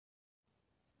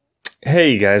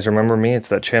Hey guys, remember me? It's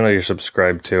that channel you're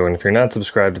subscribed to, and if you're not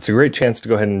subscribed, it's a great chance to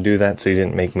go ahead and do that so you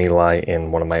didn't make me lie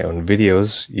in one of my own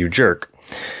videos, you jerk.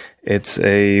 It's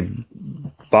a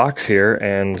box here,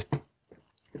 and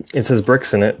it says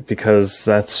Brixinit because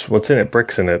that's what's in it,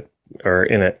 Brixinit, or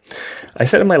in it. I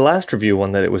said in my last review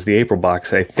one that it was the April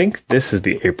box. I think this is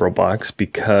the April box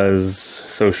because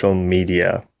social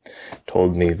media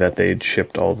told me that they'd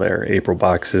shipped all their April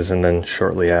boxes, and then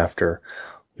shortly after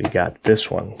we got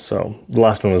this one. So the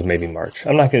last one was maybe March.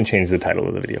 I'm not going to change the title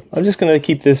of the video. I'm just going to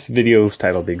keep this video's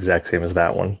title the exact same as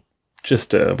that one,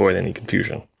 just to avoid any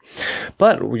confusion.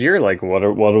 But you're like, what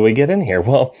do we get in here?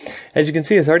 Well, as you can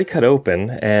see, it's already cut open,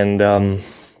 and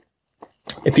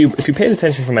if you paid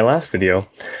attention from my last video,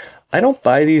 I don't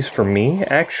buy these for me,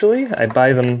 actually. I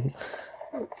buy them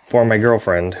for my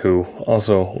girlfriend, who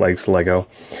also likes Lego.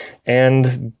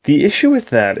 And the issue with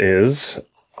that is,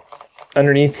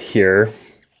 underneath here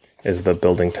is the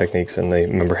building techniques and the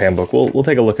member handbook. We'll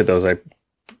take a look at those, I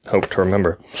hope to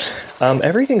remember.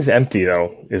 Everything's empty,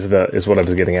 though, is what I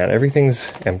was getting at.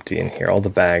 Everything's empty in here, all the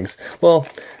bags. Well,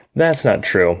 that's not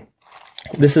true.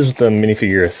 This is the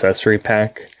minifigure accessory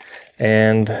pack,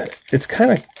 and it's kind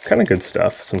of good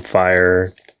stuff. Some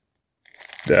fire,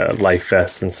 life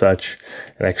vests and such,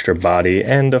 an extra body,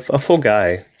 and a full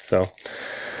guy. So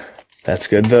that's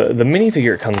good. The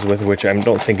minifigure it comes with, which I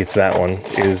don't think it's that one,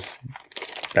 is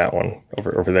that one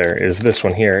over there, is this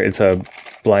one here. It's a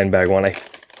blind bag one. I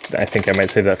think I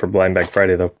might save that for Blind Bag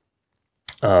Friday, though,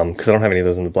 because I don't have any of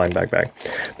those in the blind bag. But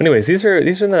anyways, these are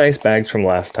the nice bags from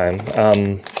last time.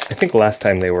 I think last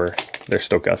time they're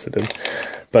still gusseted,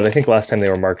 but I think last time they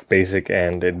were marked basic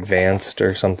and advanced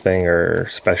or something, or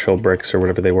special bricks or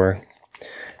whatever they were,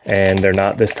 and they're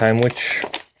not this time, which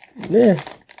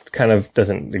kind of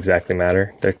doesn't exactly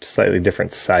matter. They're slightly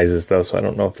different sizes, though, so I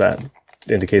don't know if that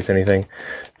indicates anything.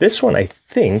 This one, I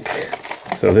think,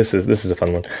 so this is a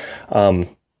fun one.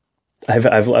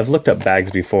 I've looked up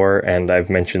bags before, and I've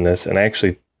mentioned this, and I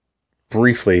actually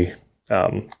briefly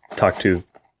talked to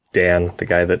Dan, the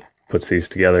guy that puts these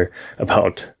together,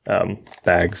 about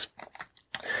bags.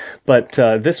 But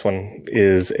this one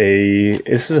is a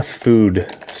food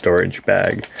storage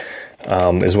bag.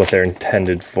 Is what they're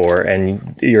intended for,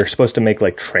 and you're supposed to make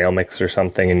like trail mix or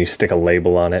something, and you stick a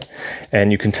label on it,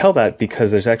 and you can tell that because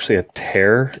there's actually a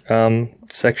tear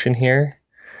section here,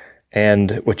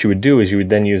 and what you would do is you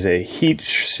would then use a heat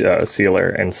sealer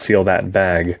and seal that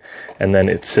bag, and then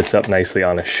it sits up nicely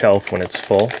on a shelf when it's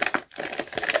full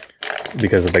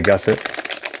because of the gusset.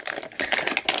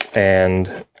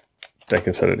 And I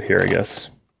can set it here, I guess.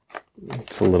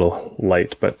 It's a little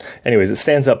light, but anyways, it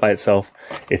stands up by itself.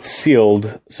 It's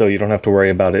sealed, so you don't have to worry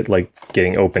about it like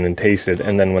getting open and tasted.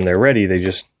 And then when they're ready, they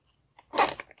just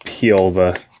peel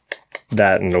that,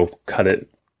 and it'll cut it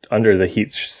under the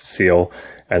heat seal,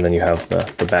 and then you have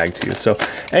the bag to use. So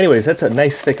anyways, that's a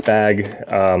nice thick bag.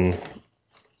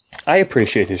 I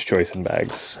appreciate his choice in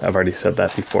bags. I've already said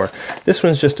that before. This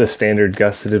one's just a standard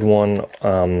gusseted one.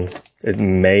 It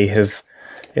may have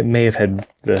had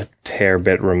the tear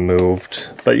bit removed,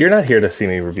 but you're not here to see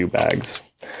me review bags.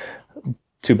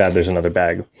 Too bad there's another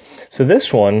bag. So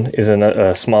this one is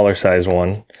a smaller size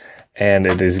one, and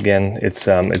it is, again, it's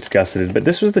gusseted, but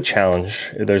this was the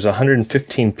challenge. There's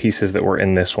 115 pieces that were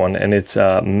in this one, and it's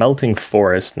melting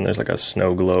forest, and there's like a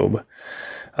snow globe.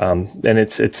 And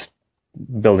it's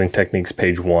building techniques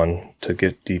page 1 to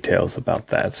get details about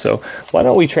that. So why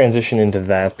don't we transition into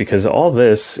that, because all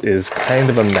this is kind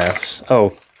of a mess.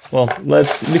 Oh, well,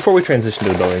 before we transition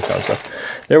to the building stuff,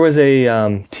 there was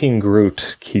a Team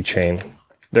Groot keychain.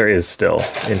 There is still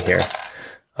in here,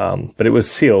 but it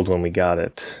was sealed when we got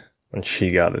it, when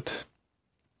she got it.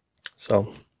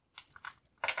 So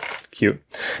cute.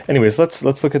 Anyways, let's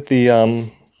look at the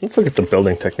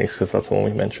building techniques, because that's the one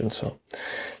we mentioned. So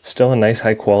still a nice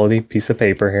high quality piece of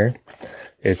paper here.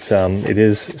 It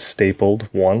is stapled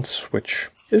once, which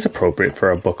is appropriate for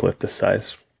a booklet this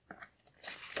size.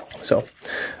 So,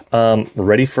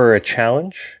 ready for a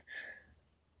challenge?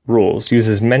 Rules. Use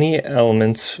as many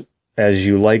elements as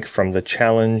you like from the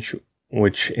challenge,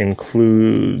 which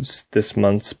includes this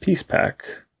month's piece pack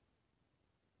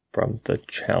from the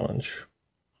challenge.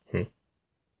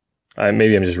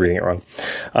 Maybe I'm just reading it wrong.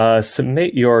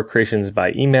 Submit your creations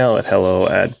by email at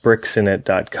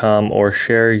hello@brixinit.com, or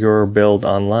share your build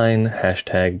online,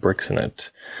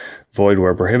 #Brixinit. Void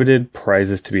where prohibited.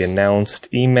 Prizes to be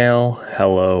announced. Email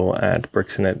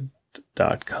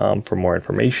hello@brixinit.com for more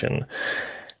information.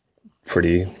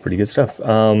 Pretty good stuff.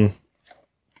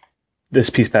 This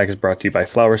piece pack is brought to you by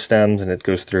Flower Stems, and it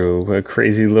goes through a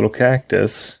crazy little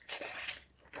cactus.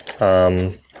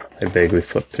 I vaguely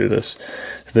flipped through this.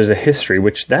 So there's a history,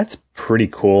 which that's pretty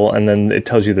cool. And then it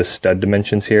tells you the stud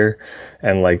dimensions here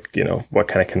and like, you know, what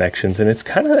kind of connections. And it's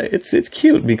kind of, it's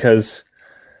cute because,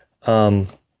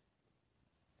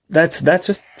 that's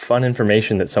just fun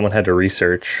information that someone had to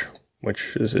research,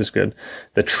 which is good.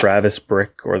 The Travis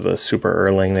brick or the Super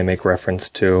Erling they make reference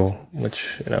to,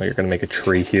 which, you know, you're going to make a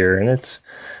tree here. And it's,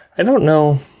 I don't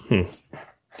know. I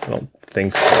don't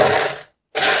think so.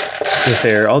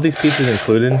 Say, are all these pieces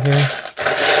included in here?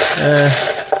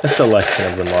 A selection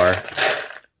of them are.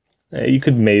 You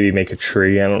could maybe make a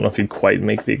tree. I don't know if you'd quite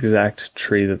make the exact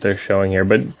tree that they're showing here,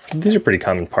 but these are pretty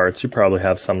common parts. You probably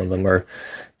have some of them or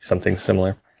something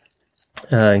similar.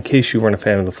 In case you weren't a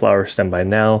fan of the flower stem by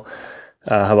now,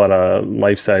 how about a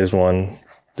life-size one?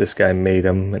 This guy made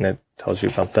them, and it tells you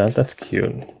about that. That's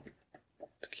cute.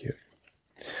 It's cute.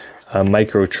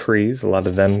 Micro trees, a lot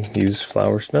of them use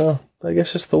flowers. No, I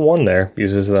guess just the one there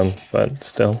uses them, but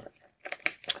still.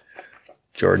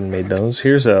 Jordan made those.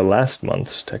 Here's a last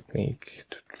month's technique.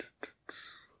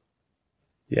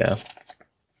 Yeah.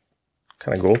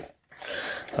 Kind of cool.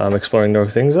 Exploring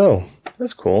North things. Oh,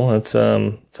 that's cool. It's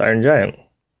Iron Giant.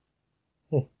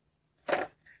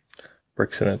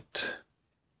 Brixinit.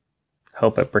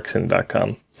 Help at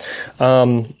Brixinit.com.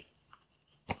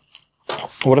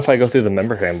 What if I go through the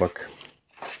member handbook?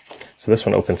 So this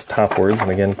one opens topwards, and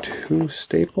again, 2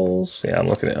 staples. Yeah, I'm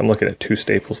looking at 2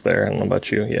 staples there. I don't know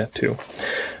about you. Yeah, 2.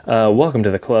 Welcome to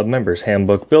the club members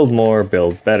handbook. Build more,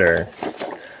 build better.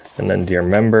 And then, dear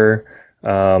member,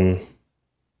 Dan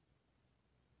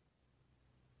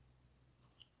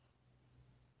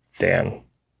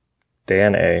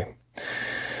A.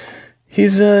 He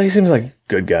seems like a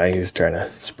good guy. He's trying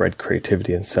to spread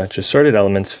creativity and such. Assorted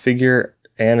elements, figure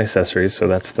and accessories. So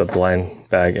that's the blind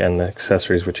bag and the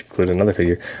accessories, which include another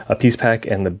figure. A piece pack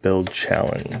and the build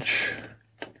challenge.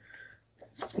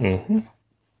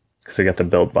 Because I got the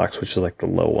build box, which is like the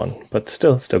low one, but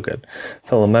still good.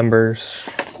 Fellow members,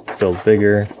 build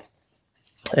bigger.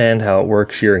 And how it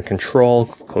works, you're in control.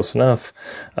 Close enough.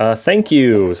 Thank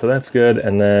you. So that's good.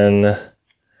 And then,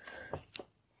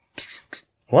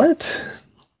 what?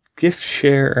 Gift,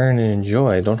 share, earn, and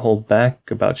enjoy. Don't hold back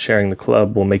about sharing the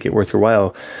club. We'll make it worth your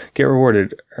while. Get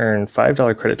rewarded. Earn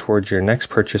 $5 credit towards your next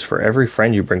purchase for every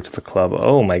friend you bring to the club.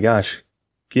 Oh my gosh.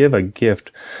 Give a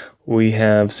gift. We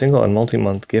have single and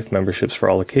multi-month gift memberships for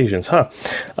all occasions.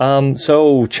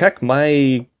 So check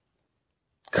my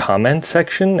comment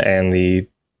section and the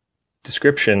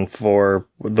description for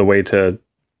the way to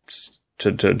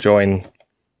join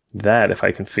that if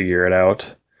I can figure it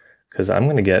out, because I'm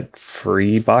going to get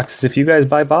free boxes if you guys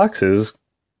buy boxes.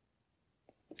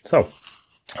 So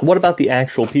what about the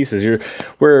actual pieces?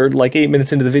 We're like 8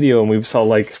 minutes into the video and we saw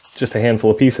like just a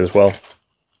handful of pieces. Well,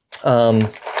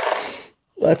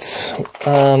 that's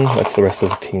the rest of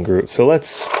the team group. So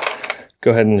let's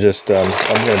go ahead and just I'm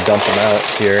going to dump them out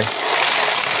here.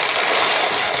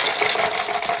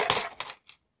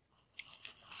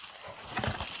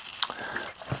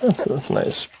 That's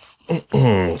nice.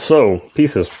 So,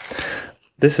 pieces.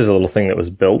 This is a little thing that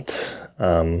was built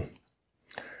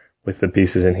with the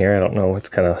pieces in here. I don't know. It's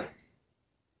kind of...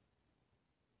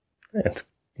 it's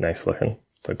nice looking.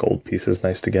 The gold piece is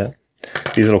nice to get.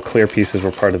 These little clear pieces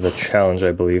were part of the challenge,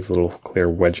 I believe. Little clear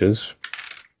wedges.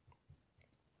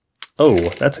 Oh,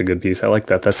 that's a good piece. I like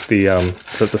that. That's the,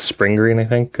 is that the spring green, I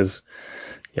think? Because,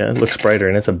 yeah, it looks brighter,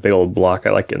 and it's a big old block.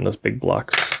 I like getting those big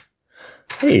blocks.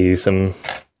 Hey, some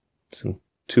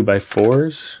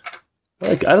 2x4s.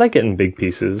 I like getting big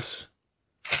pieces.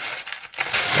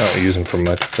 I don't use them for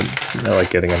much, but I like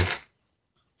getting them.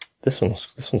 This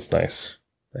one's nice.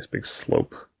 Nice big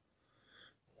slope.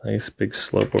 Nice big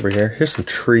slope over here. Here's some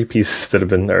tree pieces that have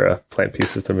been, or plant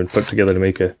pieces that have been put together to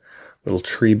make a little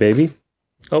tree baby.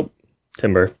 Oh,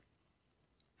 timber.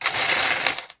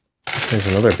 There's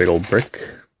another big old brick.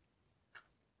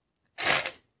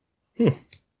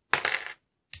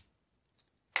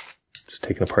 Just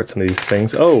taking apart some of these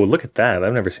things. Oh, look at that.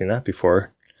 I've never seen that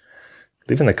before.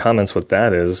 Leave in the comments what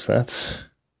that is. That's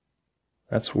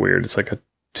weird. It's like a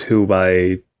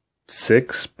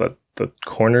 2x6, but the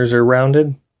corners are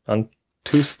rounded on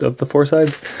 2 of the 4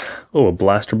 sides. Oh, a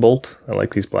blaster bolt. I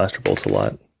like these blaster bolts a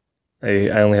lot. I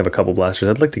only have a couple blasters.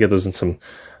 I'd like to get those in some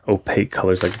opaque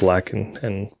colors like black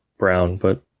and brown,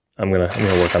 but I'm gonna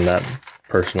work on that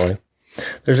personally.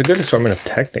 There's a good assortment of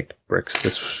Technic bricks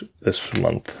this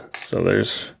month. So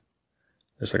there's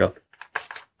like a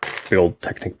big old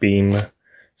Technic beam,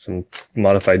 some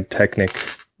modified Technic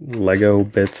Lego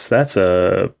bits. That's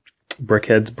a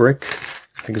Brickhead's brick,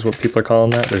 I think is what people are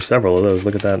calling that. There's several of those.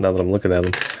 Look at that now that I'm looking at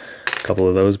them. A couple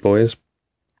of those boys.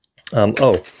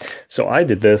 Oh, so I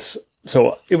did this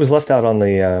So it was left out on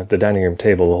the dining room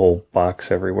table, the whole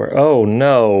box everywhere. Oh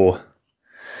no!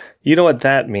 You know what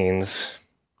that means?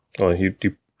 Well, you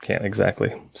can't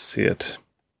exactly see it.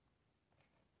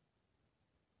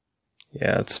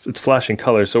 Yeah, it's flashing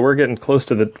colors, so we're getting close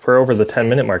to we're over the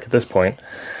 10-minute mark at this point.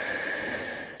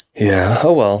 Yeah.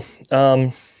 Oh well.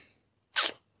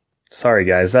 Sorry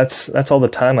guys, that's all the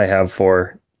time I have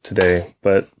for today,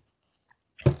 but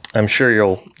I'm sure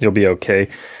you'll be okay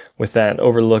with that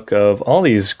overlook of all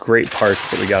these great parts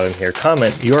that we got in here.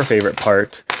 Comment your favorite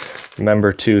part.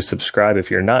 Remember to subscribe if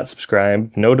you're not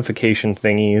subscribed. Notification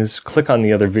thingies. Click on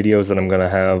the other videos that I'm going to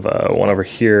have. One over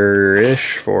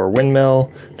here-ish for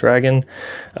Windmill Dragon.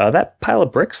 That pile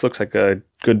of bricks looks like a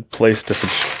good place to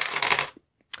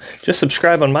just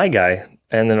subscribe on my guy.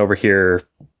 And then over here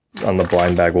on the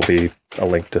blind bag will be a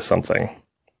link to something.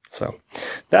 So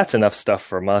that's enough stuff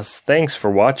from us. Thanks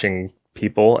for watching,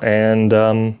 people, and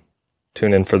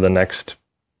tune in for the next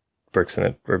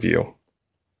Brixinit review.